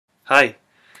Hi.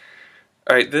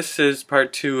 Alright, this is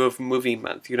part 2 of Movie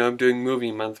Month. I'm doing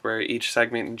Movie Month where each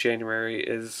segment in January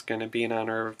is going to be in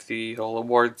honor of the whole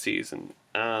award season.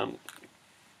 The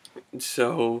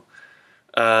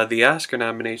Oscar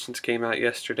nominations came out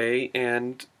yesterday,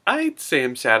 and I'd say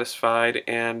I'm satisfied,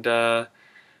 and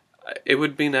it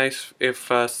would be nice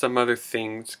if some other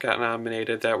things got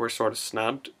nominated that were sort of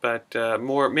snubbed, but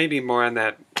maybe more on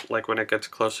that, like when it gets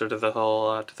closer to the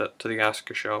whole, to the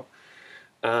Oscar show.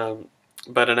 Um,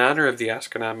 but in honor of the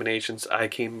Oscar nominations, I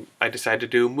decided to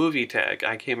do a movie tag.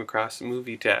 I came across a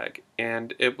movie tag,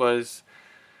 and it was,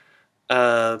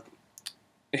 uh,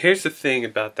 here's the thing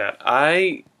about that.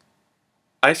 I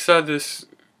saw this,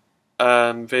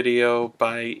 video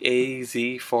by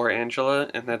AZ4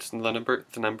 Angela, and that's the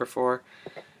number 4,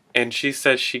 and she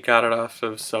said she got it off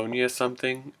of Sonia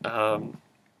something. I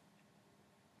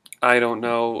don't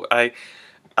know.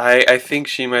 I think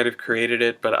she might have created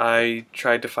it, but I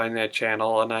tried to find that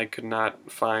channel and I could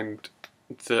not find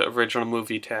the original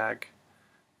movie tag.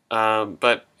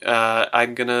 But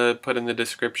I'm gonna put in the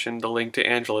description the link to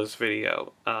Angela's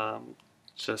video,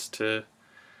 just to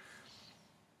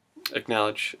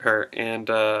acknowledge her, and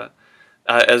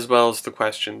as well as the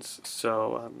questions.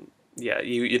 So yeah,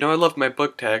 you know I love my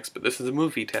book tags, but this is a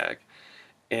movie tag,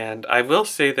 and I will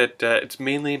say that it's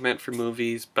mainly meant for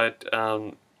movies, but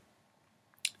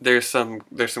there's some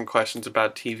questions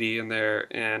about TV in there,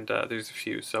 and there's a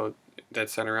few that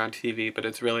center around TV, but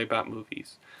it's really about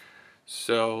movies.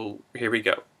 So here we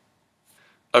go.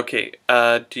 Okay,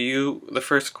 the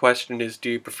first question is,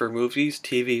 do you prefer movies,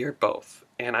 TV, or both?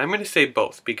 And I'm going to say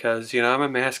both because, I'm a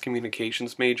mass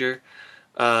communications major.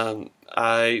 I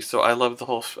love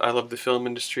I love the film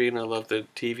industry and I love the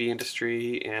TV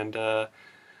industry, and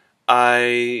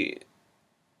I,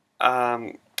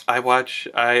 um, I watch,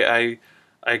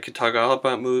 I could talk all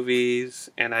about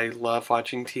movies, and I love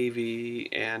watching TV,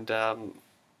 and so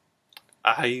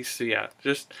yeah,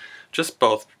 just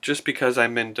both. Just because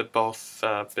I'm into both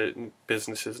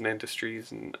businesses and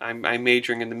industries, and I'm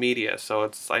majoring in the media,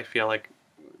 so I feel like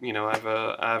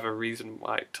I have a reason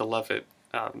why to love it,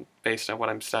 based on what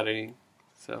I'm studying.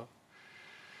 So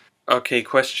okay,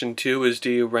 question 2 is, do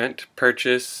you rent,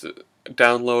 purchase,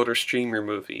 download, or stream your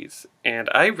movies? And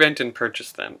I rent and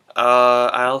purchase them.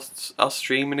 I'll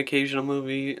stream an occasional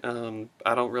movie.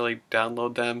 I don't really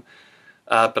download them.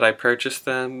 But I purchase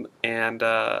them, and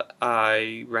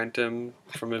I rent them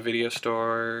from a video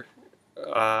store.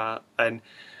 And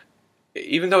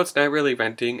even though it's not really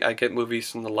renting, I get movies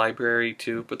from the library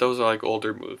too. But those are like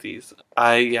older movies.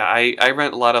 I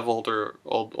rent a lot of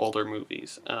older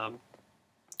movies,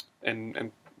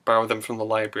 and borrow them from the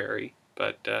library.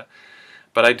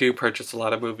 But I do purchase a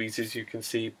lot of movies, as you can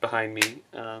see behind me.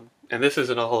 And this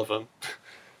isn't all of them.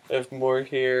 There's more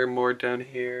here, more down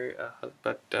here.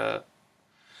 But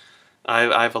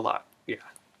I have a lot, yeah.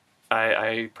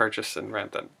 I purchase and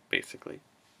rent them, basically.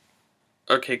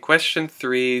 Okay, question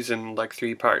 3 is in like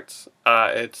 3 parts.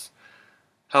 It's,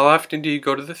 how often do you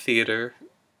go to the theater?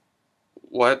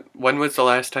 When was the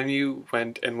last time you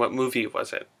went, and what movie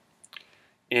was it?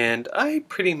 And I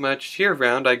pretty much, year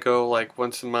round, I go like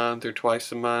once a month or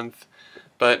twice a month.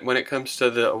 But when it comes to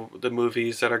the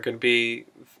movies that are going to be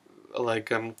like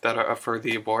that are up for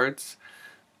the awards,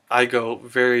 I go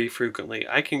very frequently.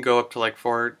 I can go up to like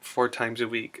four times a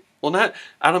week. Well,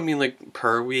 I don't mean like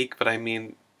per week, but I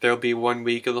mean there'll be one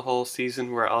week of the whole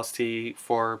season where I'll see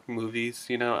 4 movies.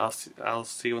 I'll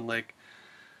see one like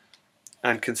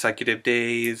on consecutive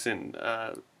days, and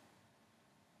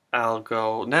I'll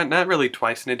go not really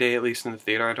twice in a day. At least in the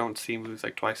theater, I don't see movies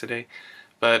like twice a day,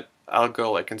 but I'll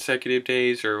go like consecutive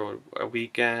days or a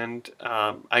weekend.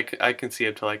 I can see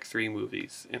up to like 3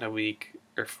 movies in a week,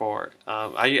 or 4.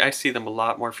 I see them a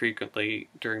lot more frequently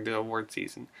during the award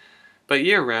season, but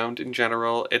year round in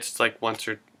general, it's like once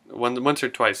or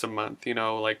twice a month.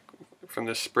 Like from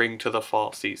the spring to the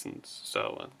fall seasons.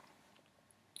 So,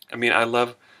 I mean, I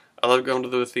love going to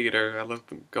the theater. I love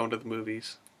going to the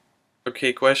movies.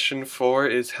 Okay, question 4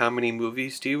 is, how many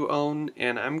movies do you own?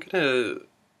 And I'm gonna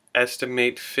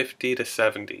estimate 50 to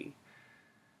 70.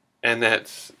 And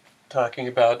that's talking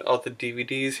about all the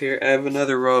DVDs here. I have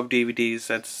another row of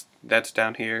DVDs that's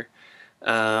down here.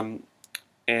 And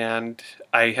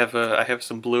I have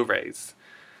some Blu-rays.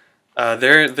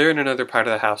 They're in another part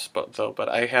of the house, but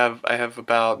I have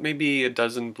about maybe a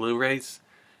dozen Blu-rays,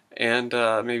 and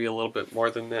maybe a little bit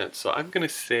more than that. So I'm gonna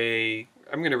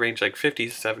range like 50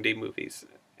 to 70 movies.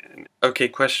 Okay,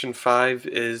 question 5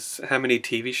 is, how many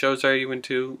TV shows are you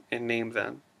into, and name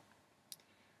them?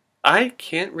 I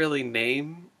can't really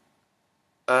name,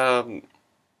 um,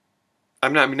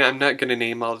 I'm not gonna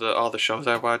name all the shows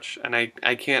I watch, and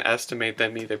I can't estimate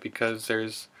them either because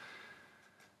there's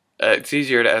it's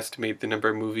easier to estimate the number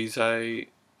of movies I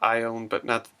own, but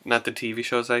not the TV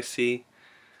shows I see.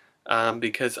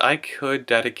 Because I could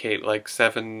dedicate like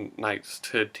 7 nights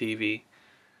to TV.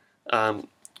 Um,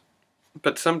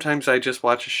 but sometimes I just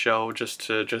watch a show just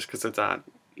because it's on,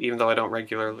 even though I don't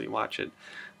regularly watch it.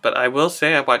 But I will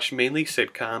say I watch mainly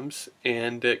sitcoms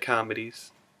and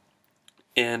comedies,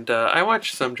 and I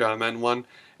watch some drama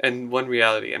and one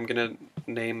reality. I'm gonna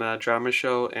name a drama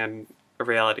show and a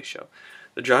reality show.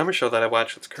 The drama show that I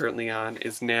watch that's currently on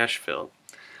is Nashville.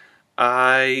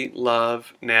 I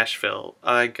love Nashville.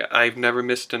 I've never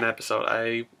missed an episode.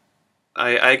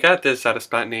 I got this at a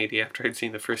spontaneity after I'd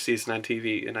seen the first season on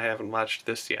TV, and I haven't watched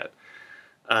this yet.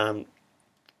 Um,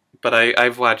 but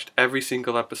I've watched every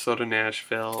single episode of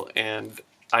Nashville, and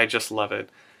I just love it.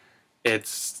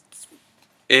 It's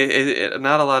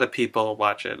not a lot of people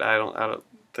watch it. I don't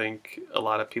think a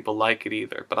lot of people like it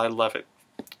either, but I love it.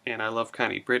 And I love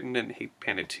Connie Britton and Hank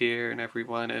Panettiere and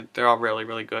everyone, and they're all really,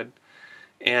 really good.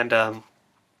 And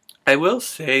I will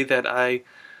say that I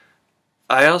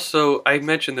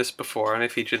mentioned this before and I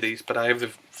featured these, but I have the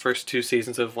first 2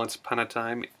 seasons of Once Upon a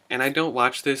Time, and I don't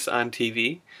watch this on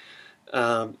TV.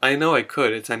 I know I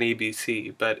could. It's on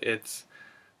ABC, but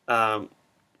um,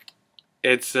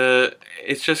 it's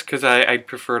just because I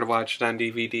prefer to watch it on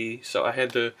DVD. So I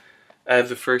have the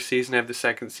first season, I have the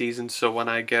second season. So when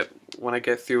I get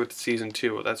through with season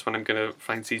 2, that's when I'm gonna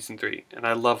find season 3. And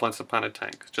I love Once Upon a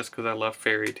Time just because I love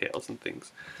fairy tales and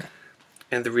things.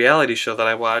 And the reality show that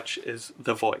I watch is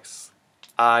The Voice.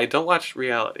 I don't watch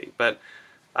reality, but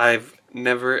I've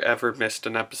never ever missed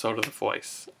an episode of The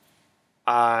Voice.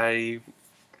 I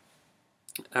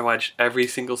I watched every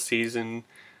single season,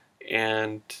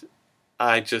 and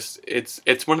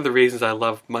it's one of the reasons I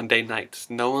love Monday nights.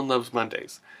 No one loves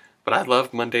Mondays, but I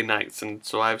love Monday nights, and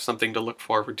so I have something to look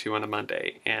forward to on a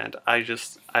Monday, and I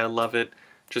love it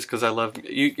just because I love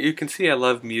you can see I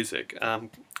love music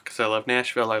because I love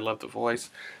Nashville. I love The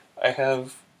Voice. I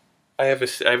have I have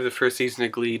the first season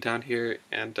of Glee down here,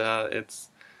 and it's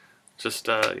just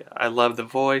I love The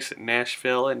Voice and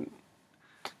Nashville, and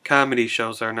comedy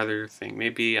shows are another thing.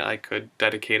 Maybe I could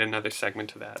dedicate another segment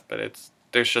to that, but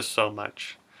there's just so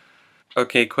much.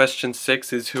 Okay, question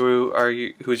 6 is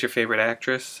who's your favorite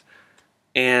actress?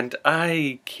 And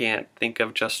I can't think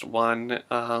of just one.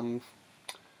 Oh,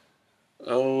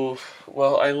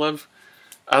 well, I love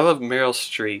Meryl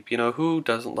Streep. You know, who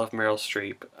doesn't love Meryl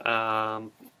Streep?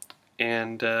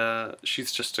 And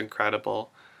she's just incredible.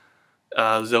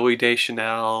 Zoe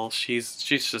Deschanel, she's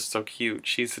just so cute.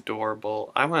 She's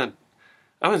adorable. I want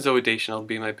Zoe Deschanel to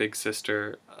be my big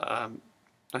sister. I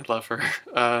love her.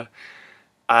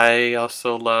 I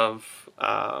also love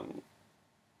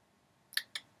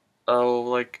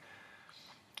like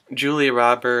Julia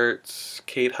Roberts,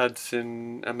 Kate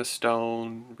Hudson, Emma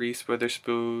Stone, Reese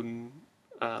Witherspoon,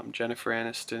 Jennifer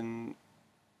Aniston.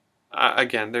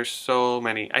 Again, there's so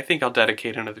many. I think I'll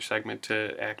dedicate another segment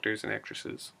to actors and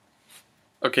actresses.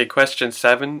 Okay, question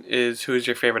 7 is who is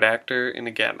your favorite actor? And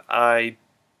again, I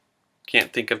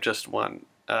can't think of just one.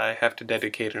 I have to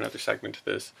dedicate another segment to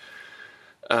this.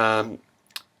 Um,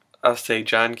 I'll say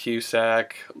John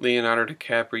Cusack, Leonardo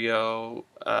DiCaprio,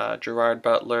 Gerard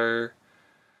Butler.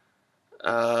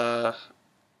 Uh,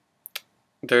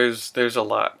 there's a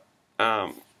lot.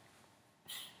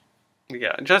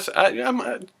 Yeah, just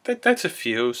that's a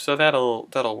few, so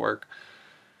that'll work.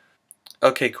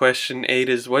 Okay, question 8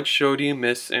 is what show do you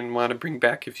miss and want to bring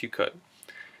back if you could?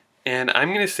 And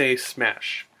I'm gonna say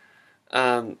Smash.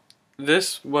 Um,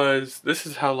 this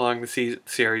is how long the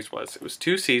series was. It was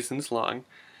 2 seasons long,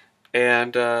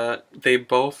 and they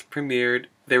both premiered.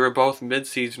 They were both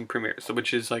mid-season premieres, so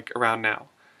which is like around now,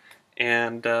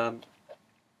 and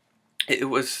it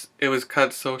was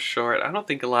cut so short. I don't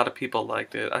think a lot of people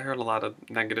liked it. I heard a lot of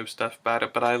negative stuff about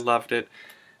it, but I loved it,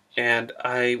 and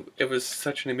it was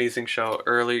such an amazing show.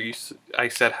 Earlier, I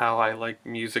said how I like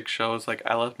music shows, like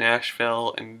I love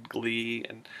Nashville and Glee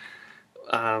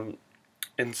um,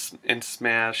 and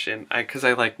Smash, and because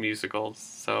I like musicals,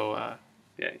 so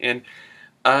yeah, and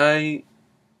I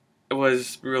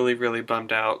was really really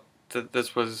bummed out that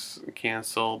this was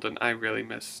canceled, and I really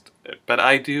missed it. But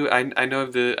I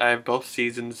know I have both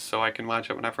seasons, so I can watch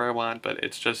it whenever I want. But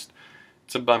it's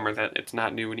a bummer that it's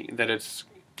not new that it's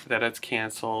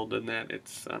canceled, and that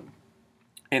it's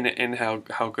and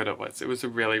how good it was. It was a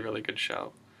really really good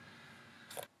show.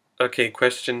 Okay,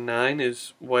 question 9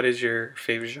 is what is your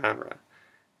favorite genre?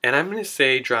 And I'm gonna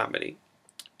say dramedy.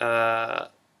 Uh,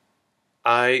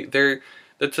 I there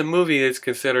That's a movie that's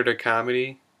considered a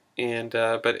comedy, and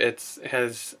but it's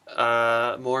has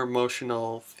more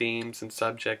emotional themes and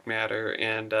subject matter,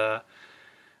 and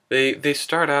they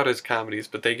start out as comedies,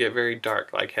 but they get very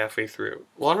dark like halfway through.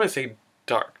 Well, I'm gonna say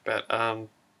dark, but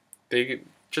they get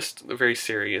just very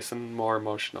serious and more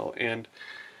emotional, and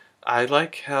I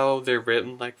like how they're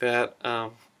written like that.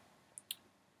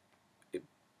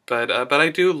 But I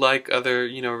do like other,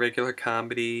 regular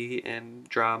comedy and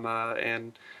drama,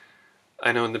 and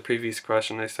I know in the previous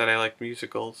question I said I like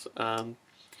musicals, and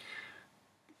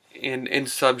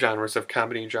subgenres of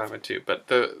comedy and drama too. But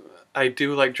I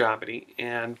do like dramedy,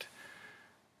 and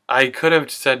I could have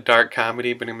said dark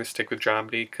comedy, but I'm gonna stick with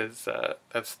dramedy because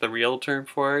that's the real term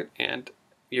for it, and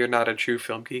you're not a true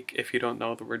film geek if you don't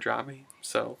know the word dramedy.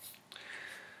 So,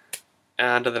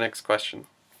 on to the next question.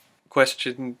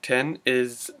 Question 10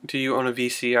 is, do you own a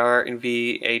VCR and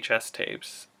VHS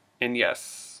tapes? And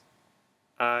yes,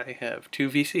 I have 2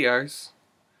 VCRs,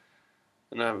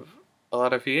 and I have a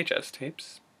lot of VHS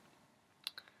tapes.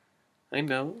 I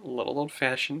know, a little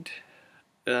old-fashioned,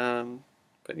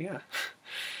 but yeah.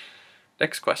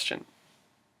 Next question.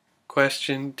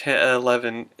 Question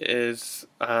 11 is,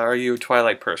 are you a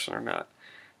Twilight person or not?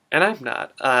 And I'm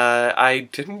not. I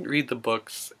didn't read the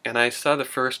books, and I saw the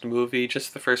first movie,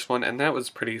 just the first one, and that was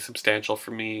pretty substantial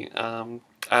for me.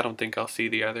 I don't think I'll see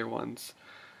the other ones.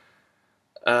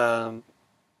 Um,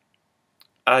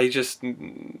 I just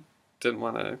didn't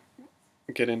want to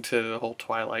get into the whole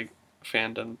Twilight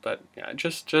fandom, but yeah,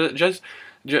 just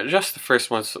the first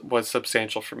one was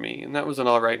substantial for me, and that was an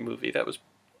all right movie. That was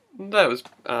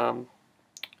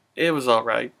it was all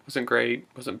right. Wasn't great.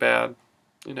 Wasn't bad.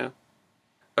 You know.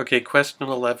 Okay, question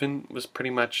 11 was pretty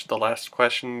much the last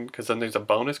question, because then there's a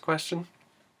bonus question,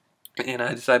 and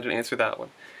I decided to answer that one.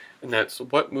 And that's,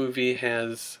 what movie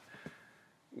has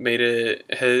made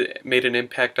an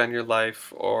impact on your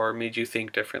life or made you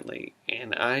think differently?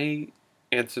 And I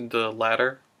answered the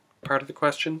latter part of the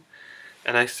question,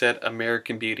 and I said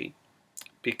American Beauty,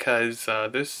 because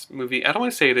this movie, I don't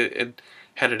want to say it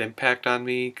had an impact on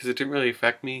me, because it didn't really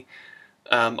affect me.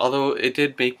 Although it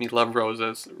did make me love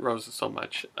roses so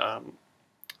much.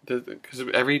 Because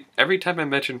every time I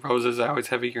mention roses, I always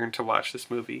have a yearn to watch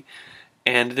this movie.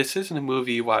 And this isn't a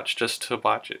movie you watch just to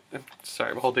watch it.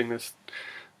 Sorry, I'm holding this.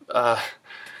 Uh,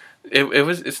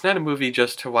 it's not a movie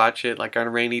just to watch it like on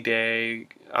a rainy day,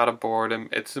 out of boredom.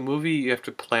 It's a movie you have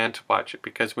to plan to watch it,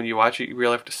 because when you watch it, you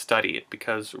really have to study it,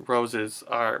 because roses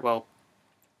are, well,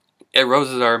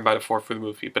 roses are a metaphor for the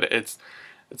movie, but it's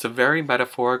a very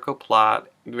metaphorical plot,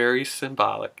 very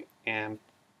symbolic, and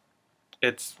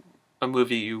it's a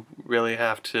movie you really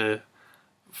have to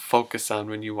focus on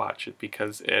when you watch it,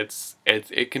 because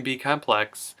it can be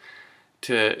complex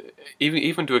to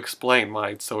even to explain why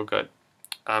it's so good.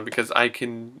 Because I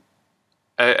can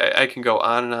go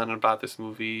on and on about this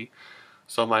movie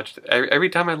so much. Every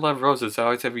time I love roses, I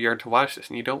always have a yearn to watch this,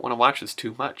 and you don't want to watch this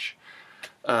too much.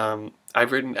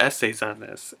 I've written essays on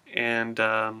this, and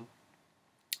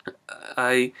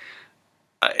I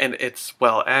and it's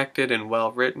well acted and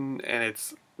well written, and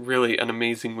it's really an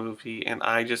amazing movie, and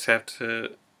I just have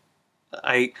to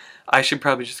I should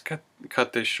probably just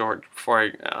cut this short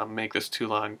before I make this too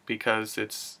long, because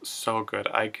it's so good.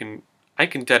 I can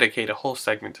dedicate a whole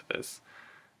segment to this.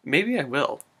 Maybe I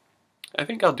will. I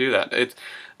think I'll do that.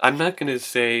 I'm not going to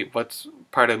say what's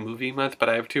part of movie month, but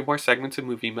I have 2 more segments of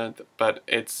movie month, but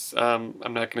I'm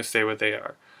not going to say what they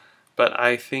are. But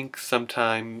I think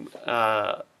sometime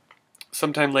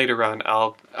later on,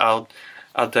 I'll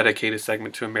dedicate a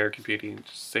segment to American Beauty and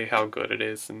just say how good it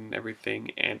is and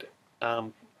everything,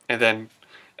 um, and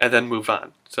then move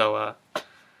on. So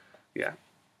yeah,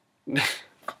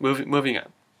 moving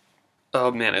on. Oh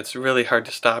man, it's really hard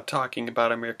to stop talking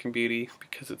about American Beauty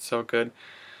because it's so good.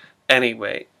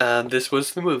 Anyway, this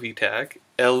was the movie tag,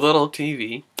 a little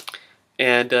TV,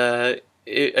 and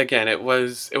it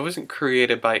wasn't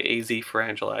created by AZ for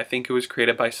Angela. I think it was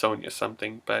created by Sonia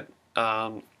something, but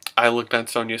I looked on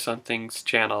Sonia something's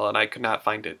channel and I could not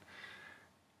find it.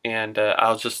 And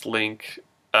I'll just link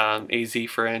AZ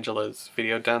for Angela's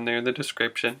video down there in the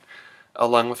description,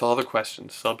 along with all the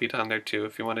questions. They'll be down there too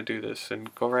if you want to do this,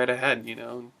 and go right ahead,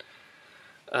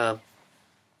 Um,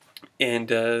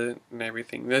 and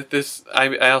everything.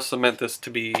 I also meant this to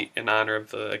be in honor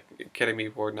of the Academy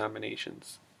Award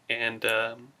nominations. And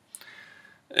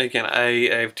again, I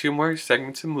have 2 more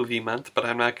segments of movie month, but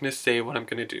I'm not going to say what I'm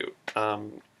going to do.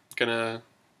 I'm gonna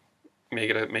make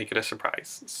it a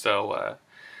surprise. So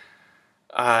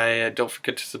I don't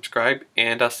forget to subscribe,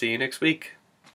 and I'll see you next week.